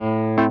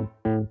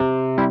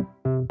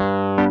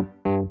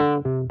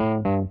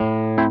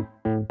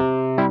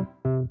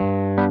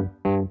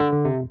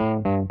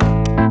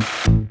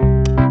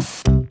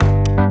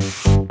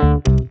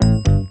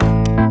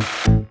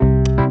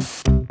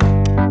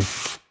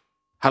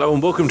Hello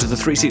and welcome to the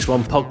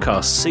 361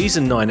 podcast,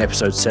 season 9,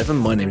 episode 7.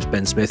 My name's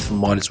Ben Smith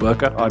from Wireless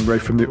Worker. I'm Ray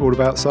from the All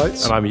About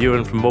sites. And I'm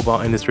Ewan from Mobile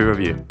Industry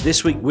Review.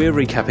 This week we're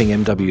recapping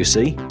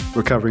MWC.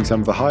 We're covering some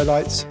of the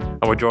highlights.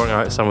 And we're drawing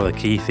out some of the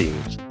key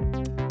themes.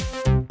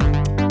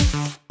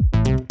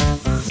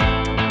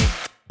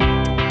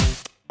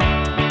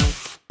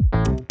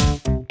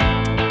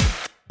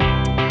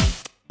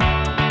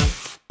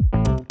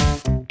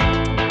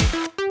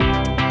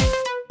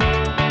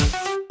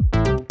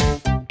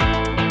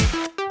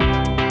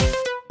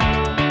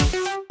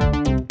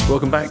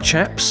 Welcome back,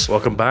 chaps.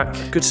 Welcome back.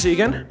 Good to see you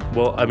again.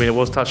 Well, I mean, it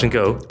was touch and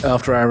go.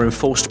 After our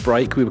enforced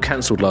break, we were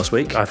cancelled last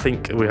week. I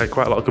think we had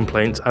quite a lot of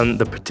complaints, and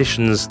the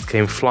petitions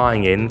came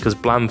flying in because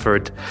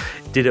Blanford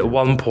did at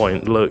one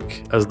point look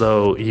as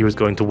though he was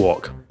going to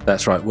walk.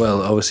 That's right.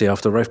 Well, obviously,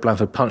 after Rafe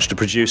Blanford punched a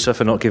producer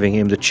for not giving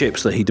him the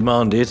chips that he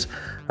demanded.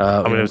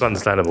 I mean, it was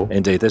understandable.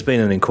 Indeed. There's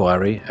been an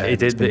inquiry. It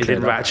did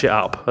ratchet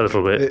up a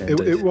little bit.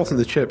 It wasn't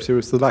the chips, it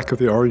was the lack of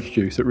the orange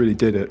juice that really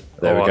did it.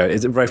 There we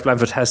go. Rafe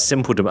Blanford has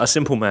a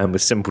simple man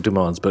with simple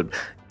demands, but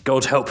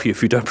God help you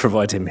if you don't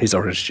provide him his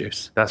orange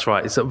juice. That's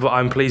right. But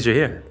I'm pleased you're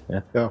here.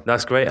 Yeah.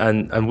 That's great.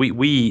 And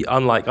we,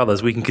 unlike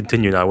others, we can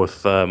continue now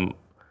with our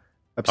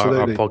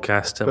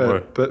podcast.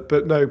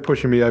 But no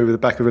pushing me over the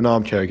back of an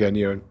armchair again,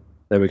 Ewan.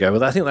 There we go.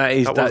 Well, I think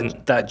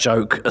that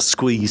joke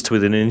squeezed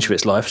within an inch of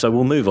its life, so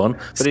we'll move on.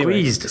 But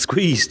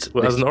squeezed.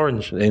 Well, as an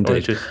orange.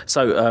 Indeed. Orange.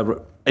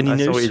 So, any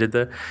news? I saw what you did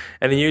there.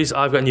 Any news?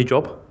 I've got a new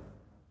job.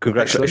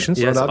 Congratulations.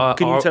 Yes,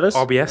 Can you tell us?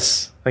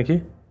 RBS. Thank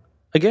you.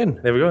 Again.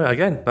 There we go.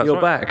 Again. That's You're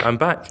right. back. I'm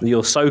back.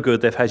 You're so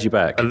good, they've had you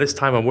back. And this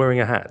time I'm wearing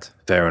a hat.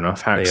 Fair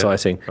enough. How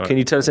exciting. Right. Can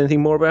you tell us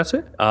anything more about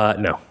it?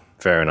 No.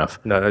 Fair enough.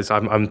 No,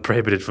 I'm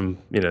prohibited from,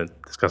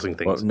 discussing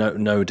things. Well,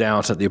 no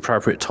doubt at the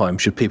appropriate time,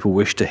 should people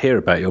wish to hear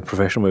about your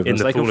professional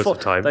movements, In the fullness of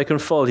time. They can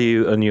follow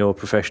you on your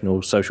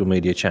professional social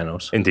media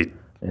channels.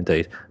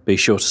 Indeed. Be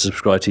sure to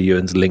subscribe to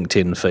Ewan's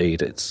LinkedIn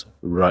feed. It's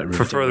right.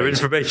 For further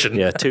information.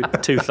 Yeah,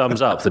 two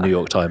thumbs up, the New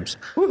York Times.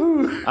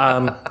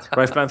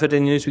 Rafe Blanford,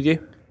 any news with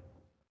you?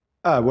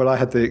 Well, I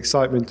had the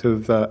excitement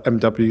of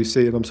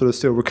MWC, and I'm sort of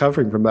still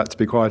recovering from that, to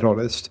be quite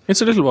honest. It's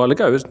a little while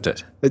ago, isn't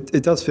it?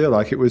 It does feel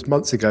like it was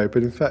months ago,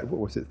 but in fact, what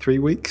was it, 3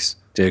 weeks?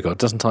 Dear God,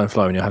 doesn't time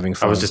fly when you're having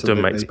fun? I was just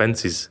doing my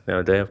expenses the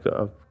other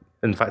day.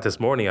 In fact, this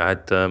morning I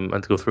had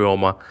to go through all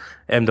my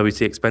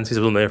MWC expenses.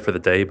 I wasn't there for the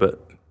day,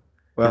 but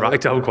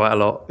racked up quite a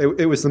lot.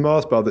 It was the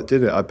Mars bar that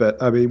did it, I bet.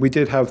 I mean, we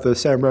did have the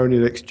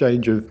ceremonial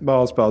exchange of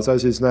Mars bars,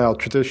 as is now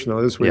traditional,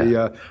 as we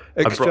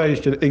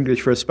exchanged an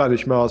English for a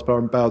Spanish Mars bar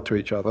and bowed to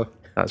each other.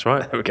 That's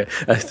right. Okay.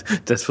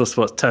 That's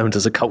what's termed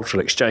as a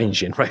cultural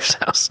exchange in Rafe's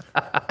house.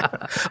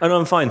 And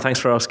I'm fine,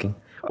 thanks for asking.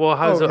 Well,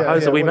 how's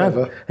the wee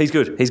man? He's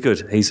good.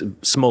 He's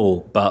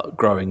small but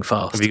growing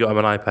fast. Have you got him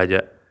an iPad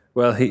yet?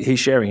 Well, he's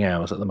sharing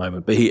ours at the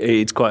moment, but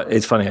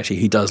it's funny actually.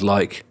 He does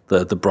like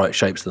the bright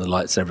shapes and the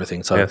lights and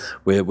everything. So yes.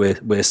 we're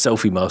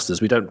selfie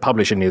masters. We don't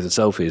publish any of the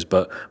selfies,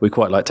 but we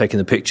quite like taking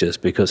the pictures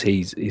because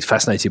he's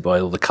fascinated by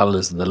all the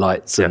colours and the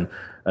lights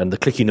and the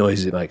clicky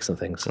noises it makes and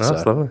things. Oh,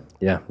 that's lovely.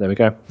 Yeah, there we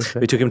go. Okay.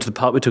 We took him to the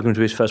pub. We took him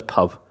to his first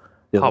pub.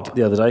 The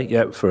other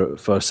day,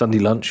 for a Sunday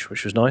lunch,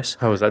 which was nice.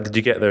 How was that? Did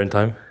you get there in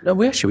time? No,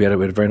 we had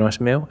a very nice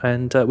meal,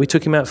 and we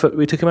took him out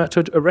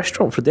to a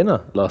restaurant for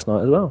dinner last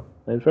night as well.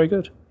 It was very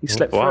good. He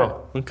slept through.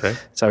 Wow. Okay.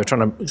 So we're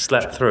trying to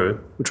slept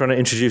through. We're trying to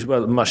introduce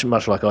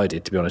much like I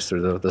did, to be honest,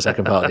 through the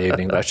second part of the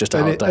evening. That's just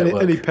a hard day at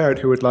work. Any parent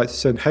who would like to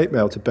send hate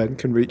mail to Ben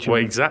can reach him.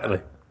 Well,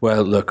 exactly.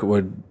 Well, look,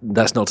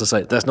 that's not to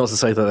say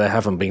that there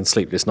haven't been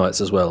sleepless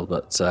nights as well,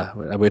 but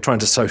we're trying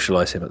to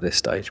socialise him at this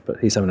stage. But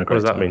he's having a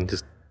great time. What does that mean?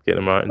 Just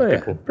getting him out into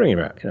people? Bring him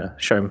out,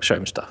 show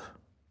him stuff.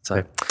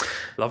 So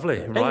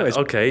lovely. Anyways, right.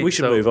 Okay. We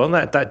should move on.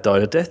 That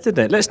died a death,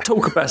 didn't it? Let's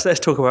talk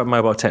about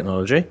mobile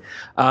technology.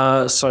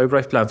 So,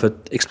 Rafe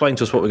Blanford, explain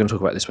to us what we're going to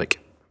talk about this week.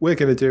 We're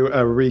going to do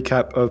a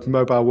recap of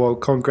Mobile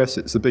World Congress.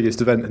 It's the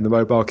biggest event in the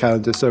mobile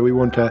calendar, so we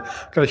want to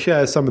kind of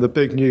share some of the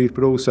big news,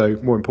 but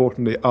also, more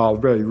importantly, our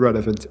very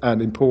relevant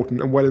and important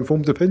and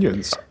well-informed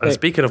opinions. And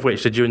speaking of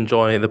which, did you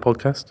enjoy the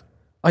podcast?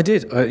 I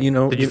did.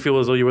 Did you feel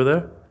as though you were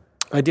there?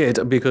 I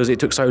did, because it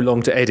took so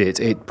long to edit.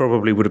 It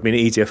probably would have been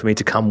easier for me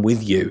to come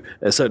with you,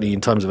 certainly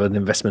in terms of an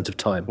investment of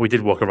time. We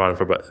did walk around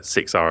for about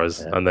 6 hours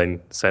and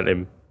then sent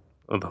him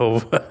the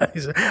whole...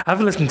 Have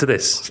a listen to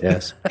this.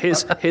 Yes.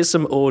 Here's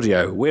some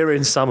audio. We're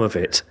in some of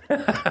it.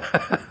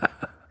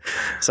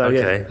 So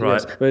okay,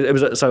 right. Yes. It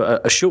was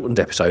a shortened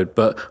episode,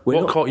 but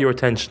what caught your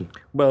attention?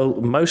 Well,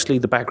 mostly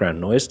the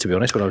background noise, to be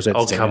honest, when I was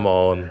editing. Oh, come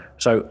on.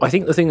 So I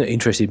think the thing that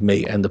interested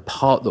me, and the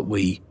part that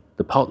we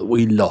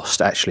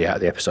lost actually out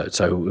of the episode,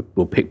 so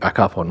we'll pick back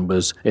up on,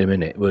 was in a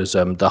minute, was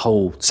the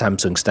whole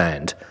Samsung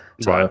stand.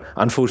 So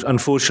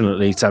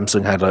unfortunately,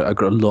 Samsung had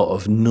a lot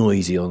of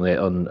noisy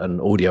on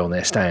audio on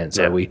their stand,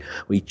 so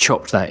we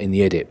chopped that in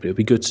the edit. But it would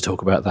be good to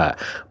talk about that.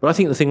 But I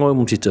think the thing I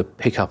wanted to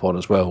pick up on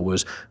as well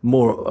was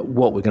more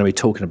what we're going to be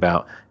talking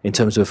about in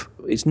terms of,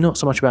 it's not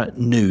so much about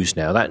news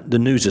now. That the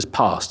news has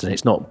passed and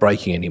it's not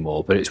breaking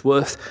anymore, but it's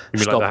worth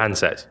like the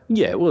handsets?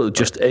 Yeah, well,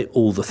 just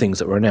all the things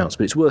that were announced.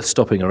 But it's worth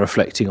stopping and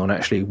reflecting on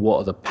actually what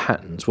are the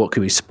patterns, what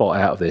can we spot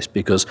out of this,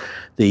 because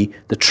the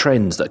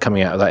trends that are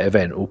coming out of that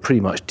event will pretty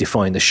much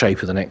define the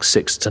shape of the next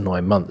 6 to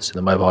 9 months in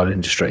the mobile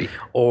industry.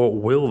 Or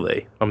will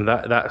they? I mean,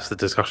 that's the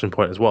discussion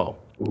point as well.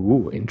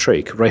 Ooh,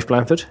 intrigue. Rafe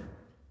Blanford?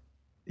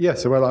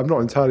 Yes, well, I'm not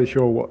entirely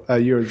sure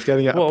what you're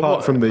getting at,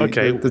 apart from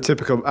the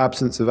typical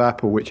absence of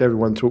Apple, which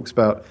everyone talks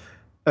about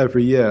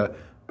every year.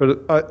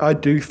 But I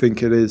do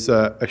think it is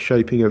a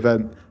shaping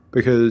event,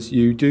 because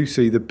you do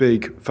see the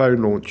big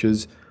phone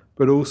launches,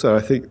 but also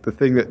I think the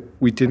thing that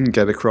we didn't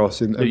get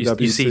across in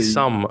MWC... You see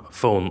some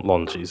phone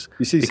launches,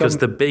 because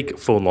the big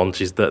phone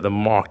launches that the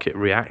market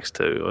reacts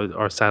to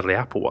are sadly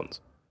Apple ones.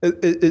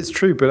 It's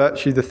true, but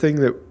actually the thing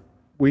that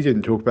we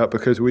didn't talk about,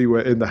 because we were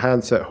in the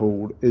handset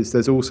hall, is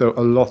there's also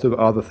a lot of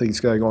other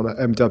things going on at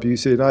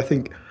MWC. And I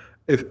think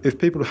if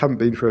people haven't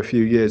been for a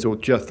few years or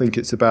just think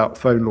it's about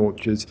phone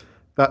launches,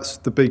 that's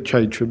the big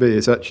change for me,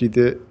 is actually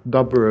the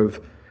number of...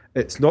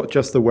 It's not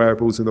just the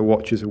wearables and the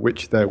watches, of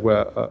which there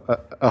were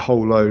a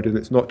whole load, and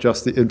it's not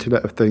just the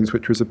Internet of Things,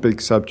 which was a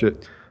big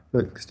subject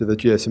thanks to the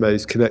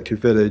GSMA's Connected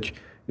Village.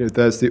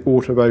 There's the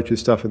automotive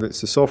stuff, and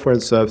it's the software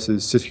and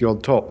services sitting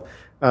on top.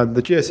 And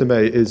the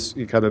GSMA is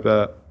kind of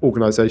an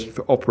organisation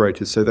for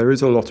operators, so there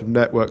is a lot of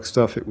network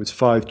stuff. It was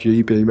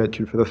 5G being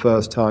mentioned for the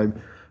first time.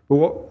 But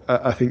what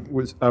I think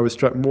I was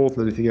struck more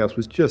than anything else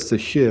was just the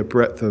sheer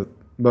breadth of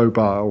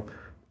mobile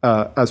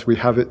as we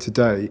have it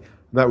today.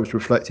 And that was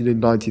reflected in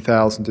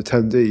 90,000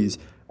 attendees.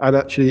 And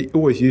actually, it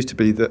always used to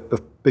be that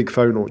the big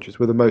phone launches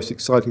were the most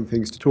exciting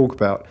things to talk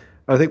about.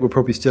 And I think we'll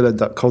probably still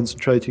end up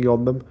concentrating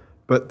on them.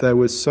 But there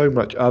was so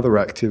much other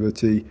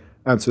activity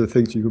and sort of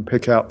things you can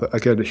pick out that are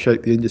going to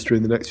shape the industry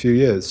in the next few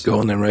years. Go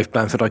on then, Rafe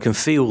Blanford. I can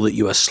feel that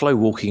you are slow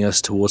walking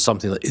us towards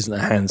something that isn't a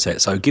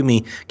handset. So give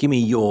me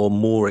your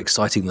more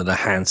exciting than a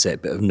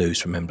handset bit of news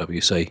from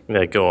MWC.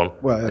 Yeah, go on.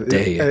 Well,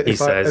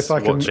 if I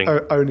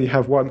can only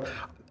have one.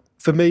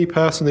 For me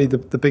personally,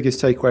 the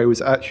biggest takeaway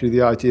was actually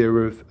the idea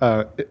of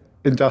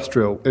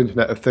industrial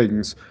Internet of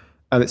Things.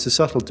 And it's a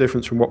subtle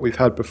difference from what we've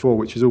had before,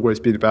 which has always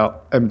been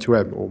about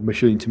M2M, or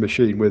machine to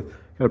machine, with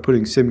kind of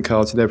putting SIM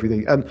cards and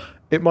everything. And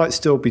it might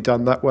still be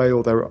done that way,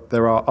 or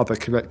there are other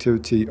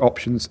connectivity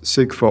options.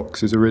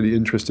 Sigfox is a really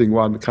interesting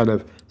one, kind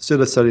of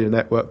still a cellular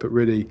network, but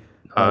really...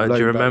 do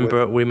you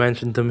remember we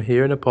mentioned them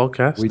here in a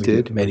podcast? We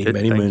did, many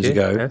moons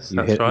ago. Yes,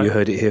 you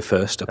heard it here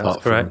first,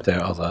 apart from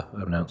their other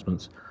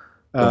announcements.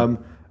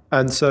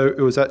 And so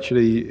it was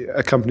actually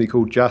a company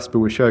called Jasper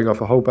was showing off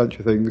a whole bunch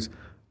of things.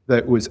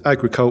 That was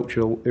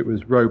agricultural, it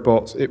was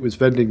robots, it was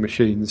vending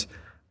machines.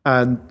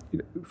 And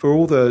for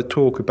all the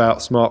talk about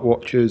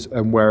smartwatches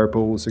and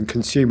wearables and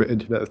consumer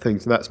Internet of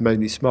Things, and that's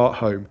mainly smart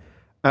home,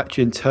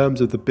 actually in terms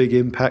of the big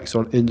impacts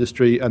on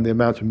industry and the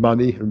amount of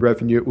money and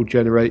revenue it will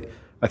generate,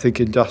 I think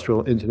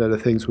industrial Internet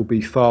of Things will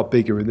be far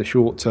bigger in the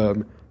short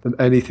term than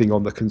anything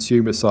on the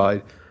consumer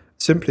side,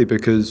 simply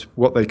because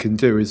what they can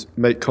do is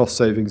make cost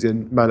savings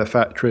in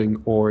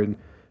manufacturing or in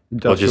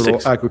industrial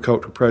or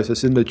agricultural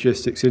process, in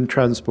logistics, in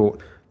transport,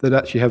 that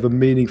actually have a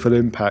meaningful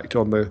impact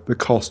on the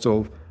cost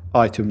of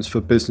items for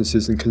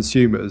businesses and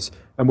consumers.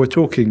 And we're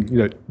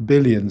talking,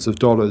 billions of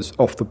dollars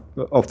off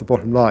the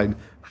bottom line,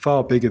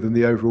 far bigger than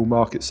the overall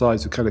market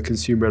size of kind of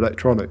consumer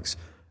electronics.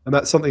 And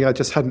that's something I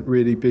just hadn't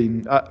really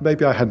been,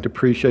 maybe I hadn't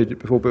appreciated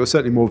before, but it was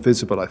certainly more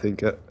visible, I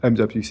think, at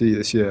MWC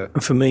this year.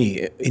 For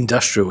me,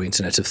 industrial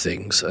Internet of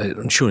Things,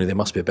 and surely there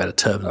must be a better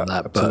term than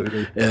that,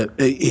 absolutely. But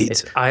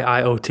it's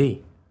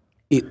IIoT.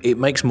 It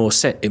makes more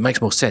sense. It makes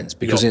more sense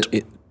because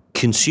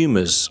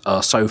consumers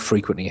are so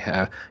frequently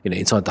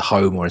inside the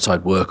home or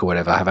inside work or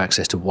whatever, have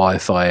access to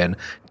Wi-Fi and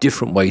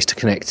different ways to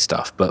connect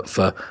stuff. But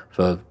for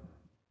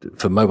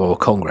Mobile World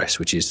Congress,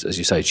 which is, as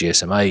you say,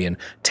 GSMA, and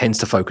tends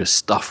to focus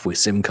stuff with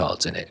SIM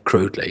cards in it,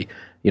 crudely,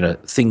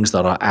 things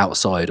that are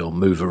outside or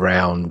move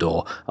around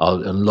or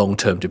are in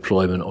long-term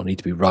deployment or need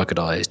to be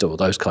ruggedized or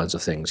those kinds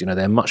of things,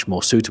 they're much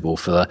more suitable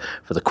for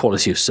the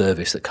quality of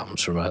service that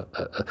comes from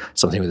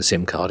something with a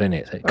SIM card in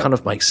it. It kind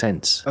of makes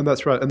sense. And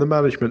that's right. And the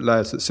management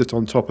layers that sit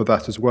on top of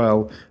that as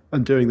well,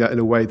 and doing that in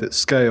a way that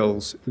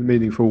scales in a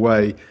meaningful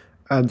way.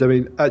 And I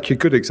mean, actually a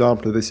good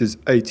example of this is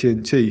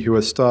AT&T, who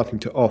are starting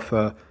to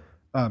offer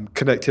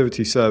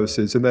connectivity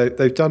services, and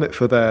they've done it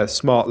for their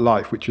smart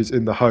life, which is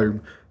in the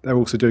home. They're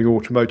also doing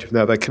automotive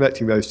now. They're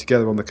connecting those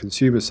together on the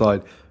consumer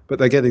side, but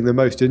they're getting the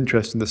most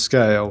interest in the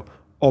scale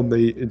on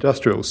the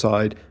industrial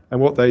side. And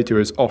what they do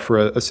is offer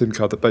a SIM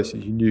card that basically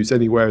you can use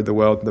anywhere in the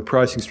world, and the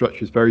pricing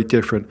structure is very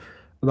different.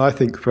 And I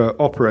think for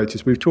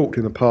operators, we've talked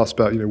in the past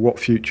about what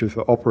future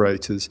for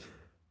operators,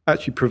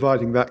 actually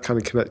providing that kind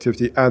of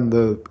connectivity and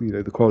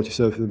the quality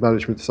service and the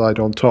management side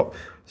on top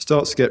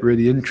starts to get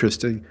really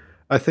interesting.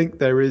 I think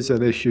there is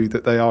an issue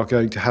that they are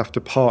going to have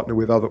to partner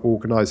with other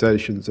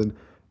organisations, and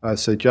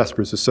say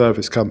Jasper is a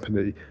service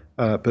company,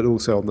 but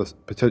also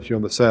potentially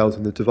on the sales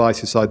and the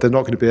devices side, they're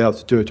not going to be able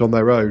to do it on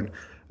their own.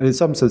 And in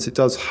some sense, it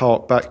does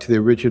hark back to the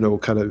original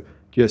kind of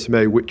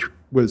GSMA, which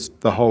was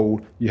the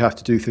whole you have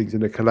to do things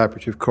in a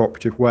collaborative,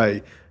 cooperative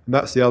way. And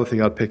that's the other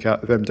thing I'd pick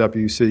out of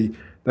MWC.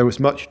 There was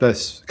much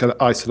less kind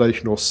of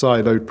isolation or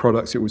siloed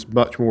products. It was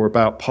much more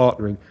about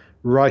partnering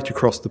right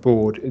across the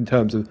board in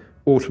terms of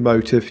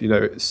automotive.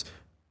 It's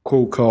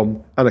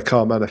Qualcomm and a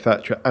car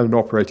manufacturer and an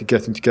operator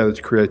getting together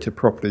to create a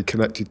properly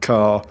connected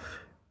car.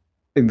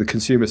 In the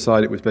consumer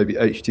side, it was maybe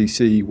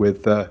HTC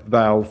with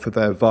Valve for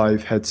their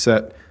Vive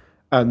headset.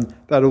 And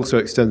that also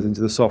extends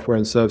into the software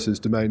and services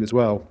domain as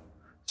well.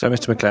 So,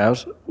 Mr.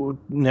 McLeod,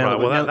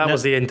 that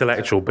was the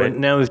intellectual bit.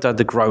 Now we've done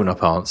the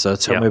grown-up answer.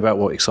 Tell me about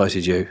what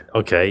excited you.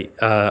 Okay,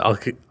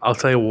 I'll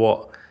tell you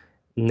what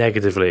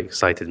negatively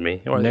excited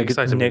me.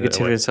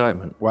 Negative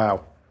excitement.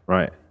 Wow.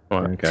 Right.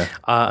 Okay.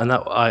 And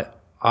that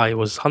I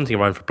was hunting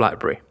around for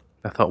BlackBerry.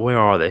 I thought, where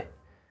are they?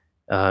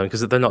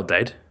 Because they're not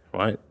dead,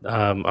 right?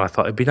 And I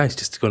thought it'd be nice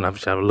just to go and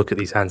have a look at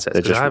these handsets.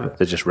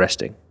 They're just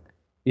resting.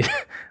 Yeah,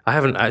 I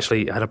haven't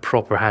actually had a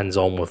proper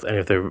hands-on with any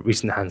of their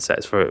recent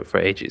handsets for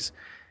ages.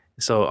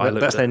 So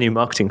that's their new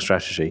marketing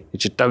strategy. You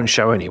just don't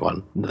show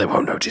anyone; they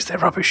won't notice they're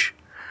rubbish.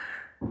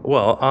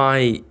 Well,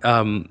 I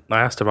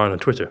asked around on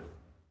Twitter,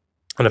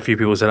 and a few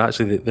people said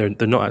actually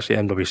they're not actually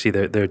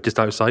MWC. They're just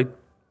outside.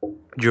 Do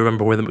you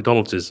remember where the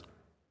McDonald's is?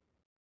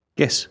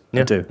 Yes,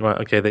 I do. Right,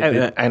 okay.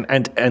 And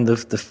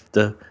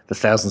the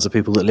thousands of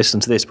people that listen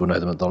to this will know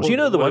the McDonald's. You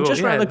know the one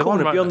just around the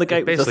corner beyond the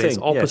gate with the thing. It's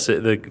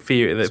opposite the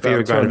Fear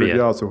Grand 200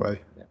 yards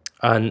away.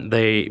 And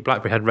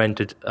BlackBerry had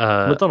rented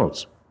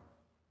McDonald's.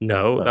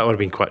 No, that would have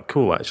been quite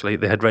cool, actually.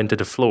 They had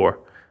rented a floor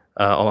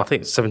on, I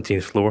think,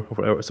 17th floor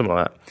or something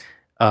like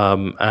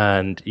that.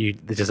 And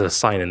there's just a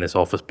sign in this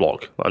office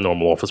block, a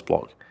normal office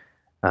block,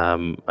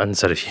 and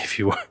said if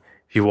you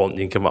want,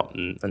 you can come up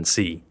and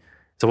see.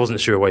 So I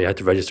wasn't sure where you had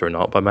to register or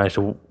not, but I managed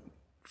to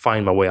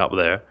find my way up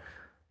there,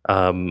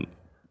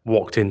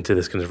 walked into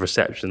this kind of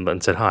reception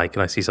and said, "Hi,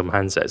 can I see some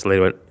handsets?" And the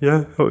lady went,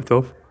 "Yeah, hooked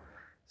off."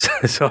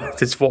 So I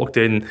just walked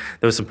in.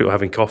 There were some people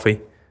having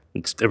coffee.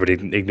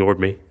 Everybody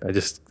ignored me. I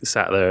just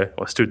sat there,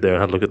 or stood there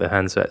and had a look at the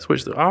handsets,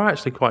 which are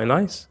actually quite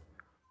nice.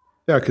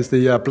 Yeah, because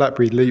the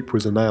BlackBerry Leap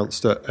was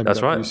announced at MWC.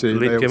 That's right. The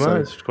Leap came out.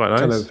 It's quite nice.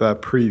 Kind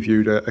of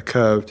previewed a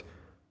curved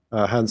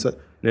handset.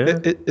 Yeah.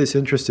 It's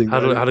interesting. How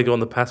to go on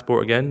the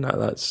Passport again?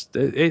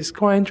 It's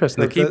quite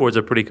interesting. The keyboards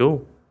are pretty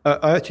cool.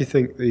 I actually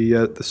think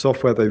the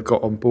software they've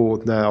got on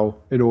board now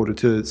in order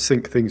to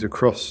sync things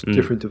across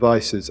different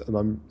devices, and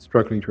I'm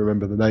struggling to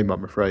remember the name,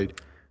 I'm afraid.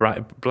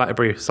 Right,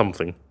 BlackBerry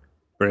something.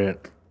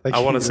 Brilliant. I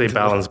want to say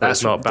Balance, but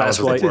it's not Balance.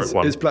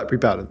 It's BlackBerry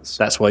Balance.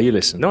 That's why you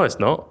listen. No, it's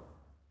not.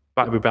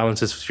 BlackBerry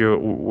Balance is for your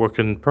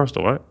working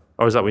personal, right?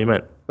 Or is that what you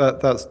meant?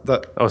 That's.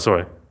 Oh,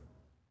 sorry.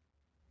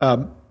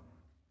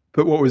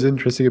 But what was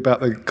interesting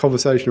about the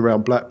conversation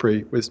around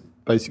BlackBerry was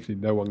basically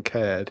no one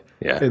cared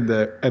in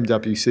the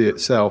MWC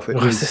itself.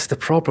 This is the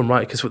problem,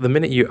 right? Because the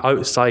minute you're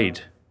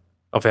outside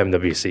of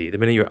MWC, the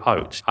minute you're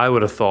out, I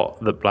would have thought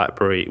that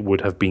BlackBerry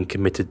would have been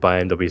committed by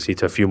MWC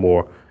to a few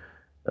more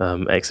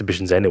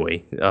exhibitions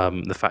anyway.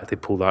 The fact they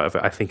pulled out of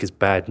it, I think, is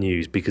bad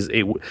news because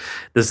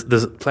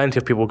there's plenty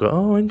of people who go,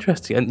 oh,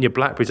 interesting, and your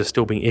BlackBerries are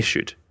still being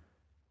issued,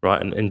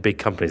 right? And in big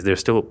companies, they're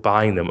still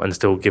buying them and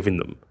still giving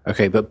them.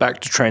 Okay, but back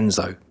to trends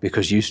though,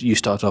 because you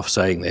started off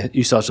saying that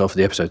you started off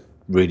the episode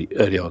really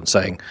early on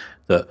saying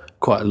that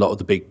quite a lot of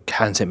the big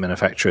handset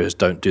manufacturers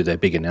don't do their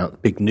big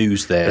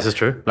news there. This is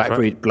true.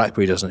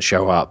 BlackBerry doesn't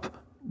show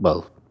up.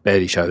 Well,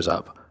 barely shows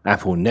up.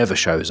 Apple never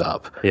shows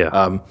up.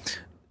 Yeah.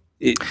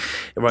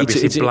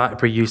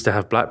 BlackBerry used to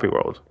have BlackBerry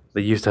World.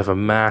 They used to have a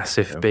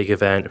massive, big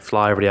event,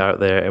 fly everybody out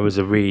there. It was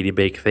a really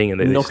big thing, and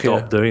they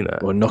stopped doing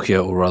that. Well,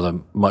 Nokia, or rather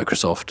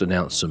Microsoft,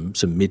 announced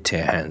some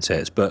mid-tier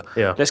handsets. But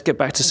let's get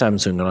back to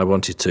Samsung, and I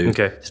wanted to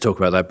talk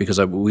about that because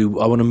I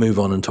want to move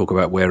on and talk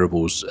about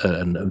wearables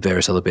and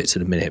various other bits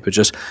in a minute. But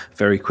just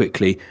very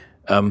quickly,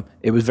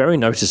 it was very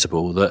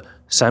noticeable that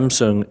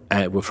Samsung,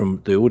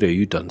 from the audio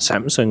you've done,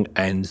 Samsung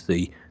and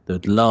the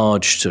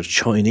large sort of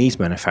Chinese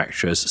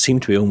manufacturers seem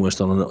to be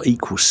almost on an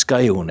equal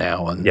scale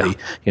now, and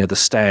the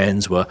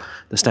stands were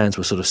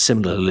sort of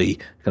similarly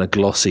kind of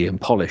glossy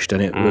and polished,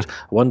 and it was.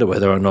 I wonder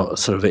whether or not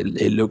sort of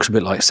it looks a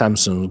bit like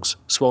Samsung's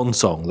swan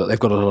song, that they've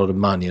got a lot of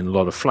money and a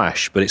lot of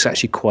flash, but it's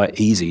actually quite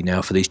easy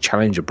now for these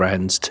challenger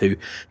brands to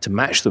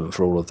match them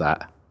for all of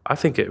that. I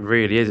think it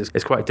really is.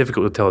 It's quite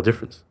difficult to tell the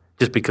difference,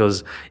 just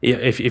because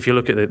if you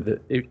look at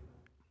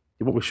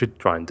what we should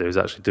try and do is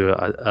actually do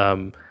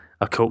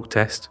a Coke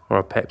test or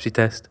a Pepsi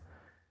test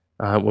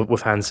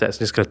with handsets, and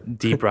just kind of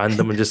debrand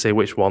them and just say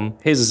which one.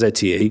 Here's a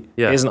ZTE.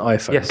 Yeah. Here's an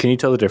iPhone. Yes. Can you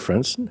tell the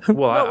difference?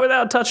 Well,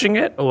 without touching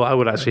it. Well, I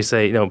would actually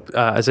say, a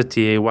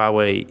ZTE,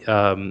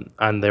 Huawei,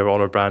 and their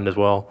Honor brand as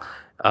well,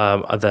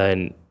 and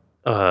then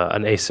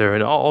an Acer,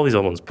 and all these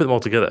other ones. Put them all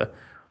together,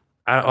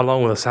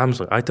 along with a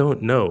Samsung. I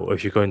don't know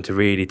if you're going to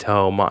really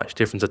tell much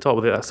difference at all.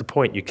 But that's the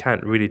point. You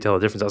can't really tell the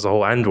difference. That's the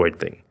whole Android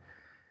thing.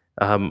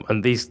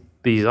 And these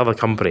these other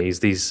companies,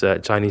 these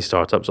Chinese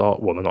startups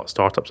they're not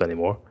startups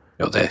anymore.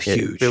 No, they're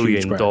huge,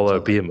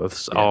 billion-dollar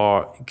behemoths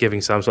are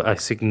giving Samsung a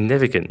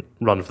significant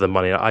run for the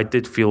money. I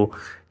did feel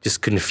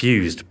just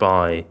confused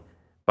by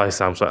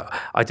Samsung.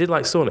 I did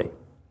like Sony.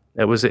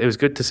 It was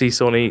good to see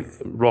Sony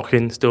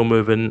rocking, still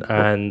moving,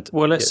 and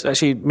let's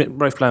actually,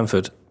 Rafe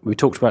Blanford. We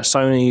talked about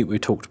Sony. We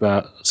talked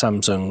about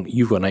Samsung.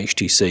 You've got an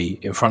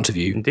HTC in front of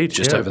you, indeed,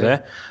 just over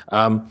there.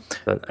 An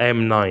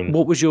M9.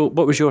 What was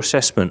your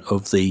assessment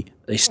of the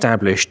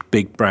established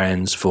big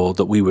brands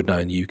that we would know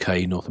in the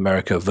UK, North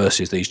America,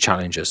 versus these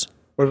challengers?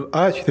 Well,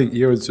 I actually think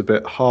Ewan's a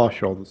bit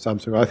harsh on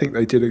Samsung. I think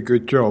they did a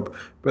good job,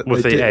 but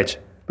with the Edge.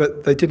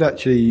 But they didn't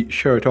actually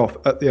show it off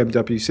at the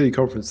MWC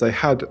conference. They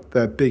had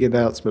their big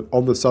announcement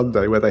on the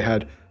Sunday where they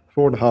had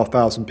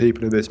 4,500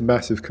 people in this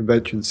massive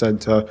convention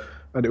centre,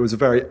 and it was a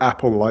very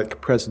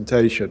Apple-like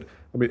presentation.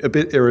 I mean, a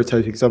bit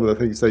irritating, some of the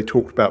things they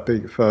talked about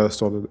being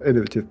first on and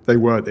innovative. They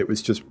weren't. It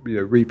was just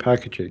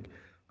repackaging.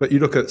 But you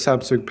look at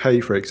Samsung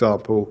Pay, for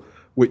example,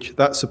 which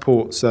that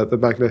supports the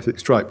magnetic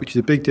stripe, which is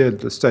a big deal in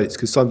the States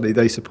because suddenly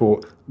they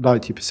support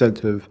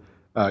 90%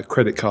 of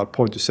credit card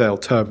point-of-sale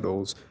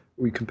terminals.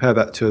 We compare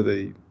that to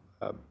the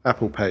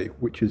Apple Pay,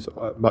 which is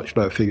a much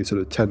lower figure,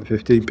 sort of 10 to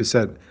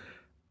 15%.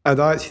 And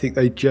I actually think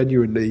they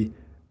genuinely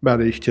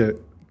managed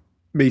to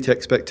meet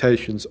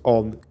expectations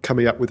on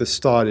coming up with a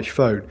stylish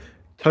phone.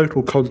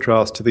 Total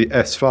contrast to the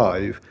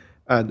S5.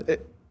 And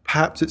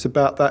perhaps it's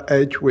about that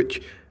edge,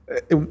 which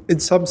in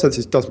some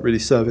senses doesn't really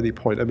serve any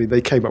point. I mean,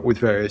 they came up with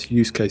various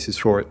use cases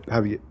for it,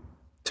 having it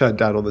turned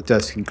down on the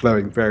desk and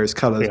glowing various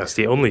colours. I think that's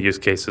the only use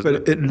case, isn't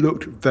it? But it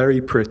looked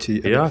very pretty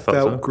and it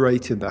felt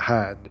great in the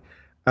hand.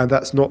 And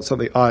that's not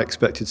something I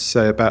expected to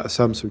say about a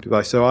Samsung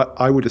device. So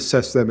I would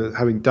assess them as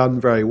having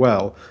done very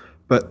well,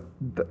 but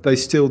they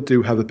still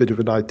do have a bit of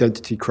an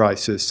identity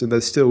crisis. And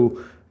there's still,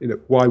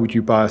 why would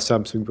you buy a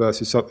Samsung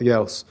versus something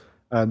else?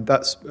 And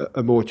that's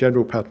a more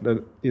general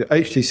pattern. And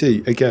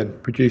HTC, again,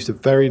 produced a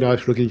very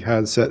nice looking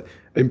handset,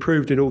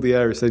 improved in all the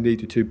areas they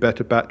needed to,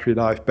 better battery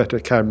life, better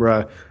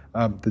camera.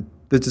 The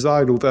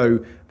design,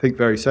 although I think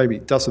very samey,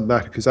 it doesn't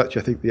matter because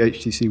actually I think the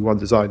HTC One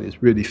design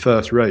is really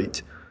first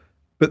rate.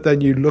 But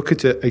then you look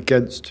at it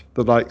against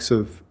the likes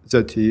of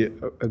ZTE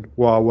and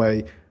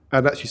Huawei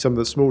and actually some of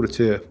the smaller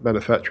tier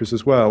manufacturers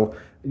as well,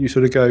 and you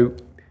sort of go,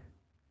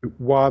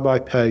 why am I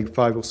paying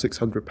 £500 or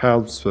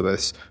 £600 for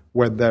this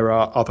when there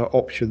are other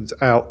options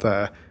out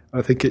there?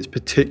 And I think it's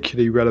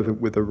particularly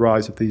relevant with the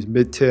rise of these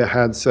mid-tier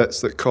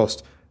handsets that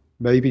cost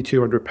maybe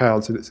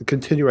 £200, and it's a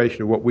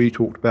continuation of what we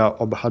talked about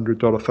on the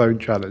 $100 phone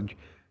challenge.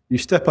 You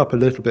step up a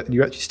little bit and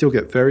you actually still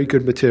get very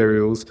good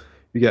materials.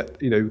 You get,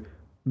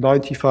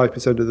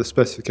 95% of the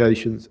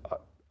specifications,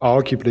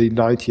 arguably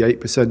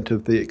 98%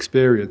 of the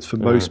experience for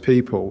most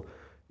people.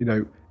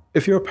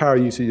 If you're a power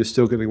user, you're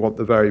still going to want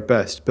the very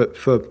best. But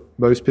for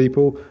most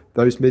people,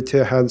 those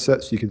mid-tier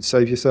handsets, you can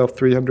save yourself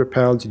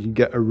 £300 and you can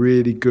get a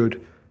really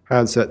good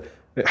handset.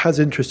 It has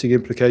interesting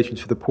implications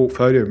for the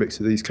portfolio mix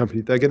of these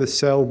companies. They're going to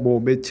sell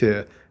more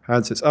mid-tier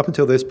handsets. Up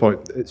until this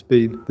point, it's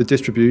been the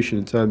distribution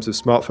in terms of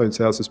smartphone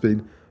sales has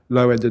been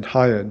low-end and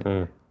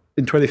high-end.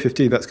 In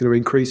 2015, that's going to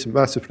increase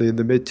massively in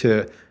the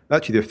mid-tier.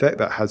 Actually, the effect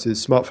that has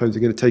is smartphones are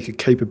going to take a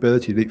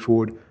capability leap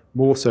forward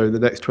more so in the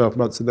next 12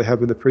 months than they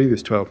have in the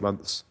previous 12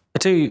 months. I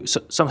tell you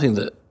something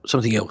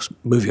else,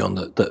 moving on,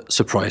 that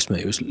surprised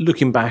me. It was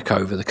looking back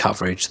over the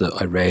coverage that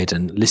I read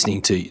and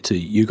listening to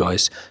you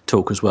guys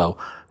talk as well,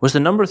 was the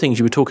number of things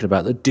you were talking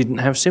about that didn't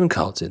have SIM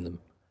cards in them.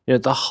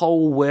 The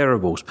whole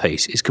wearables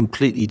piece is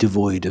completely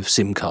devoid of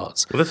SIM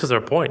cards. Well, this is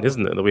our point,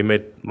 isn't it, that we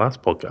made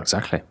last podcast?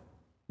 Exactly.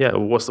 Yeah,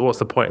 what's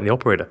the point in the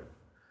operator?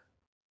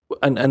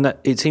 And that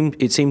it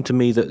seemed to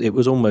me that it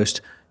was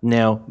almost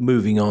now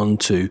moving on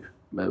to,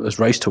 as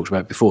Race talked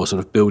about before,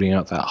 sort of building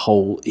up that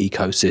whole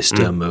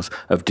ecosystem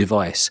of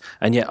device,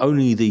 and yet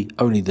only the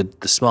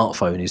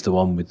smartphone is the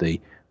one with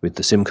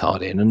the SIM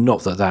card in, and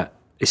not that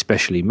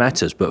especially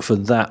matters, but for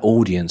that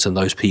audience and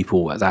those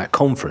people at that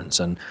conference,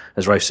 and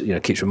as Rafe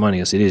keeps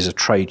reminding us, it is a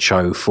trade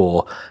show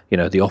for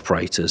the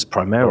operators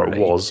primarily.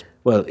 Or it was.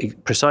 Well,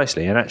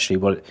 precisely, and actually,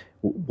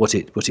 what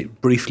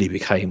it briefly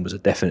became was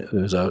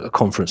a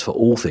conference for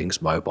all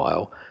things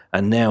mobile,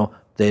 and now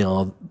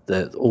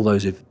all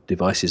those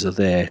devices are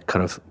there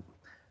kind of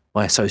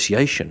by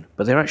association,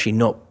 but they're actually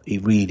not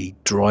really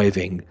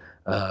driving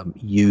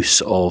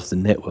use of the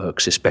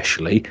networks,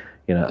 especially.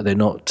 They're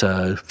not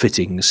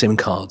fitting SIM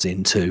cards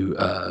into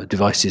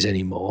devices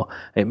anymore.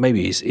 It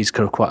maybe is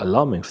kind of quite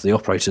alarming for the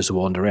operators to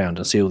wander around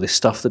and see all this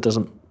stuff that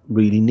doesn't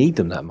really need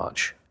them that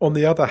much. On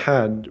the other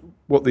hand,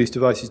 what these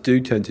devices do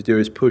tend to do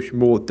is push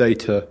more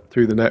data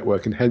through the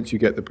network, and hence you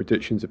get the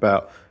predictions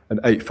about an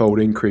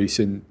 8-fold increase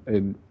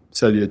in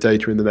cellular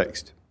data in the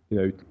next,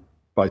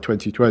 by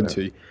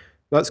 2020. Yeah.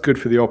 That's good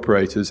for the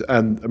operators,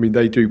 and I mean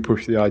they do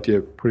push the idea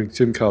of putting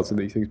SIM cards in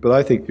these things. But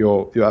I think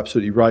you're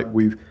absolutely right.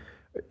 We've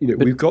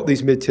got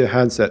these mid-tier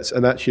handsets,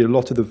 and actually a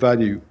lot of the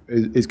value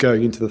is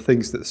going into the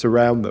things that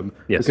surround them,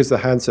 because the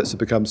handsets have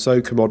become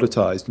so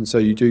commoditized, and so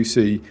you do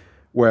see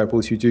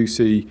wearables, you do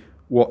see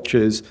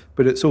watches,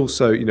 but it's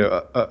also,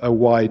 a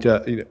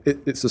wider,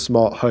 it's the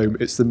smart home,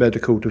 it's the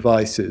medical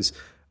devices,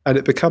 and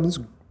it becomes,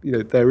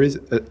 there is,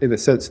 in a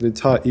sense, an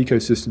entire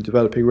ecosystem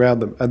developing around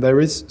them. And there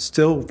is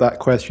still that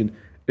question,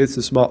 is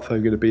the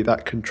smartphone going to be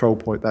that control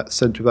point, that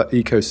center of that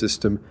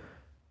ecosystem?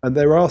 And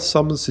there are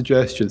some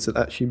suggestions that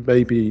actually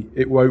maybe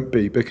it won't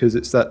be, because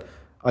it's that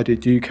idea,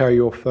 do you carry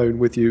your phone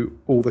with you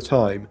all the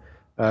time?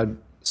 And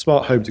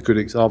smart home's a good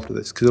example of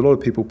this, because a lot of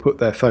people put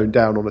their phone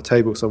down on a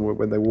table somewhere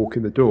when they walk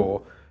in the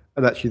door,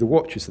 and actually the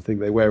watch is the thing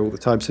they wear all the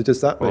time. So does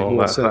that make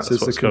more sense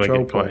as the control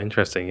point? Quite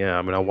interesting, yeah.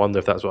 I mean, I wonder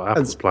if that's what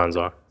Apple's plans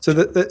are. So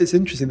that it's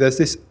interesting. There's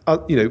this,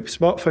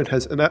 smartphone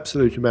has an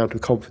absolute amount of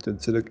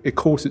confidence, and of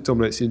course it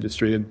dominates the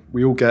industry, and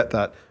we all get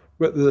that.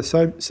 But at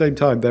the same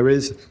time, there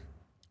is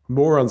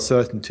more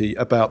uncertainty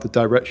about the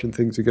direction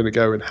things are going to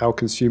go and how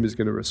consumers are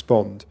going to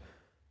respond,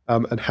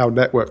 and how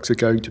networks are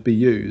going to be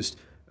used.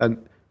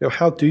 And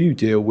how do you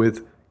deal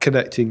with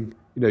connecting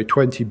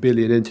 20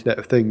 billion Internet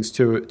of Things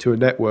to a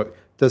network?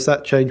 Does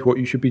that change what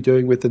you should be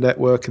doing with the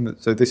network? And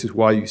so this is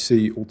why you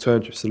see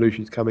alternative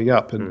solutions coming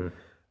up. And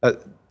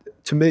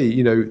to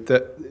me,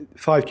 that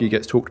 5G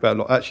gets talked about a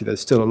lot. Actually, there's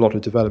still a lot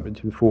of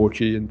development in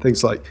 4G, and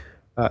things like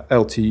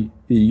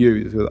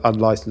LTEU,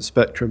 unlicensed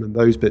spectrum, and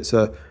those bits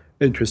are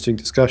interesting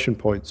discussion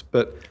points.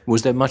 But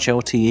was there much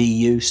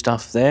LTEU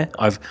stuff there?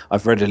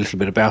 I've read a little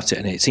bit about it,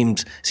 and it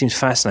seems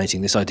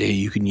fascinating, this idea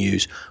you can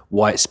use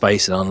white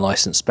space and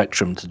unlicensed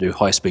spectrum to do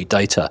high-speed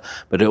data,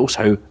 but it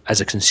also, as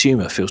a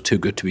consumer, feels too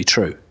good to be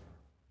true.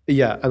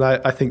 Yeah, and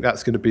I think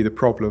that's going to be the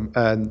problem.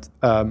 And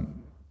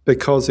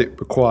because it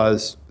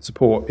requires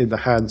support in the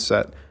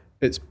handset,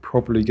 it's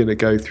probably going to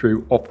go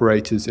through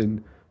operators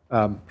in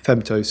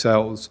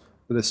femtocells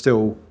that are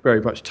still very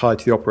much tied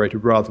to the operator,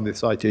 rather than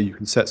this idea you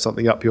can set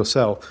something up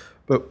yourself.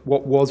 But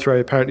what was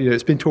very apparent,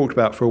 it's been talked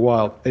about for a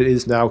while, it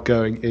is now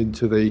going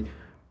into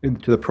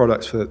the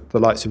products for the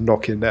likes of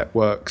Nokia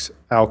Networks,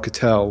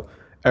 Alcatel,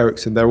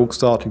 Ericsson. They're all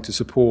starting to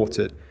support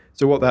it.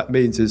 So what that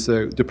means is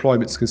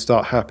deployments can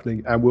start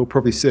happening, and we'll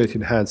probably see it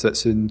in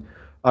handsets in,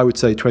 I would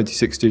say,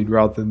 2016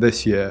 rather than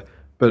this year.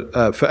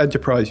 But for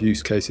enterprise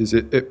use cases,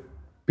 it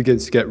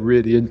begins to get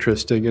really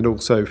interesting, and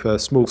also for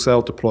small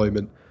cell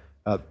deployment,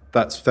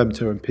 that's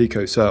femto and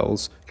pico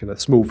cells, kind of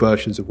small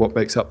versions of what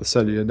makes up the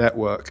cellular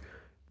network.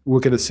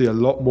 We're going to see a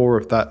lot more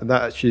of that, and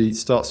that actually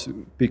starts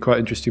to be quite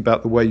interesting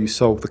about the way you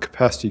solve the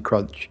capacity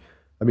crunch.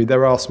 I mean,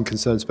 there are some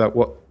concerns about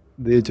what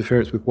the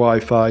interference with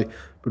Wi-Fi,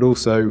 but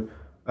also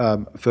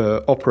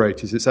for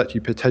operators, it's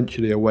actually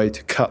potentially a way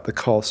to cut the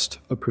cost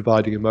of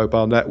providing a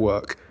mobile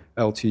network,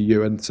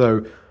 LTU. And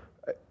so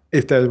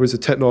if there was a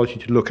technology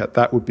to look at,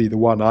 that would be the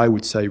one, I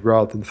would say,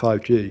 rather than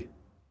 5G.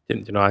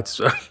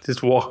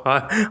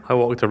 I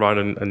walked around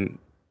and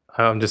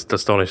I'm just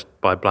astonished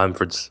by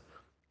Blandford's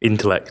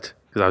intellect,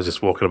 because I was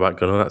just walking about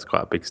going, that's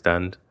quite a big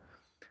stand.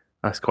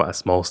 That's quite a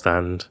small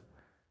stand.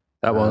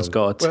 That one's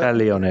got a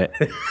telly on it.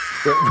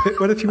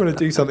 Well, if you want to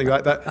do something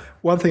like that,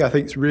 one thing I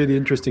think is really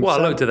interesting. Well,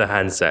 I looked at the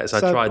handsets.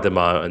 I tried them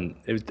out, and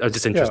I was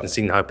just interested in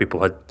seeing how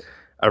people had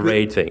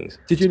arrayed things.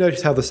 Did you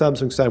notice how the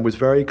Samsung stand was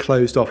very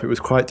closed off? It was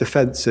quite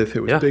defensive.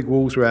 It was big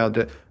walls around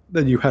it.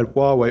 Then you had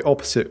Huawei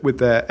opposite with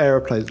their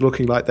aeroplanes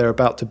looking like they're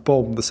about to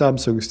bomb the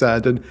Samsung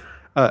stand. And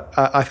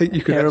I think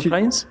you could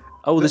aeroplanes?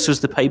 This was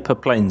the paper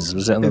planes,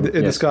 was it?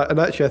 In the sky. And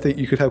actually, I think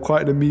you could have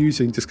quite an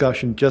amusing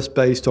discussion just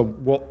based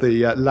on what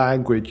the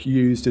language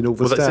used in all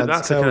the stands.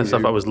 That's the kind of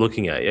stuff I was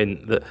looking at,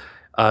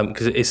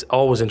 because it's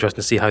always interesting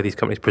to see how these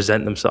companies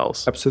present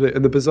themselves. Absolutely.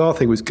 And the bizarre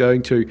thing was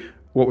going to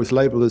what was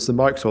labelled as the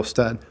Microsoft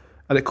stand.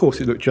 And of course,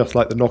 it looked just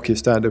like the Nokia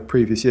stand of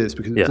previous years,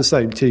 because it's the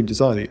same team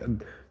designing it.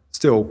 And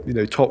still,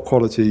 top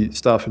quality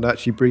stuff, and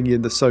actually bringing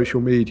in the social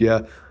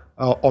media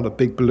on a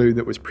big balloon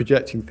that was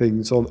projecting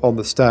things on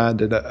the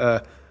stand, and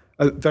a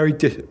very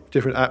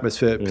different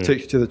atmosphere,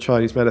 particularly to the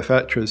Chinese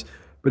manufacturers.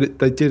 But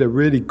they did a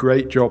really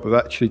great job of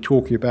actually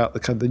talking about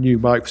the new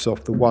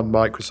Microsoft, the One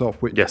Microsoft,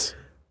 which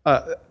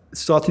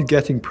started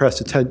getting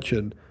press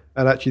attention.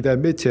 And actually their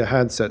mid-tier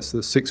handsets,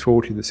 the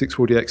 640 and the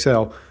 640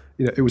 XL,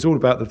 it was all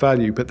about the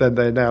value, but then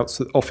they announced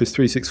that Office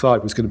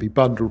 365 was going to be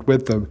bundled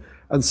with them.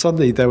 And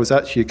suddenly there was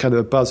actually a kind of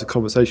a buzz of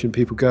conversation,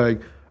 people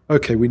going,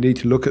 okay, we need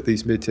to look at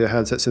these mid-tier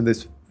handsets and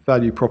this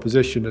value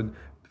proposition. And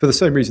for the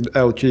same reason,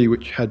 LG,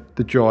 which had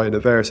the Joy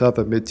and various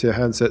other mid-tier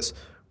handsets,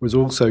 was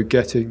also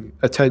getting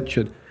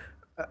attention.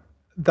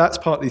 That's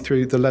partly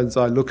through the lens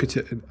I look at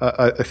it,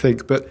 I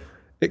think, but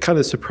it kind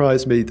of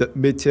surprised me that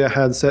mid-tier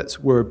handsets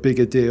were a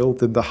bigger deal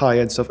than the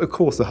high-end stuff. Of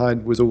course, the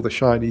high-end was all the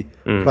shiny,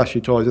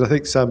 flashy toys, and I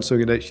think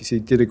Samsung and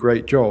HTC did a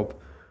great job.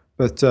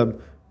 But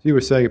you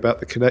were saying about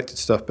the connected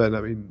stuff, Ben,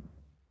 I mean,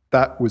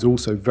 that was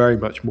also very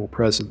much more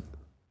present.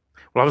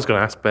 Well, I was going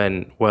to ask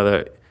Ben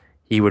whether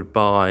he would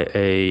buy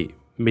a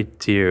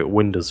mid-tier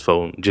Windows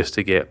phone just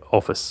to get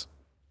Office.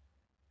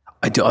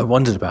 I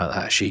wondered about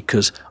that, actually,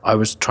 because I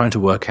was trying to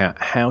work out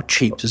how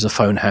cheap does a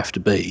phone have to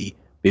be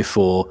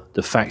before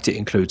the fact it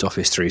includes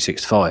Office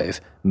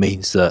 365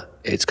 means that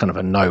it's kind of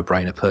a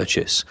no-brainer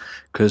purchase.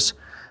 Because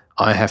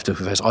I have to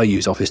confess, I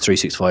use Office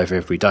 365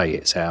 every day.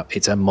 It's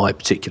my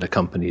particular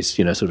company's,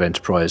 sort of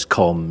enterprise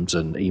comms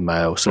and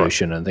email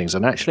solution and things.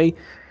 And actually,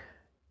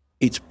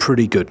 it's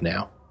pretty good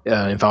now.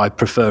 In fact, I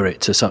prefer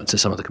it to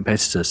some of the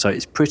competitors. So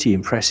it's pretty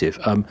impressive.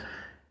 To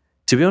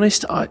be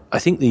honest, I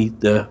think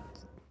the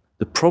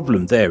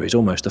problem there is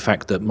almost the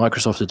fact that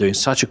Microsoft are doing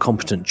such a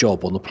competent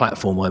job on the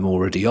platform I'm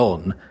already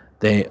on.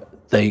 They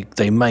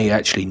may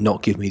actually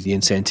not give me the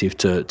incentive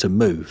to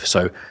move.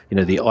 So,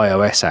 the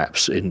iOS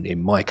apps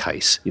in my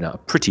case, are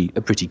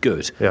pretty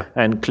good. Yeah.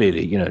 And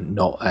clearly,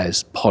 not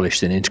as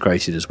polished and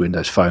integrated as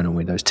Windows Phone and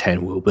Windows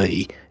 10 will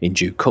be in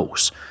due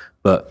course.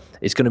 But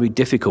it's going to be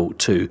difficult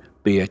to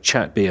be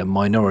a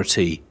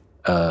minority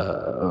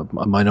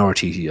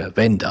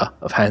vendor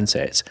of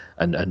handsets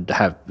and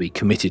be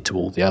committed to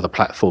all the other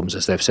platforms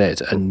as they've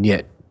said, and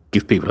yet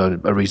give people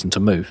a reason to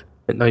move.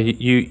 No,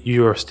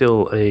 you are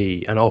still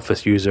an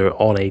Office user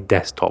on a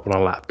desktop, on a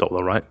laptop,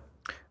 though, right?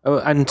 Oh,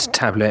 and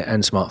tablet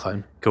and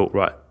smartphone. Cool,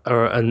 right.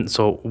 And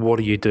so, what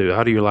do you do?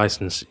 How do you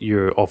license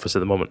your Office at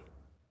the moment?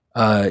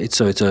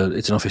 It's an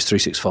Office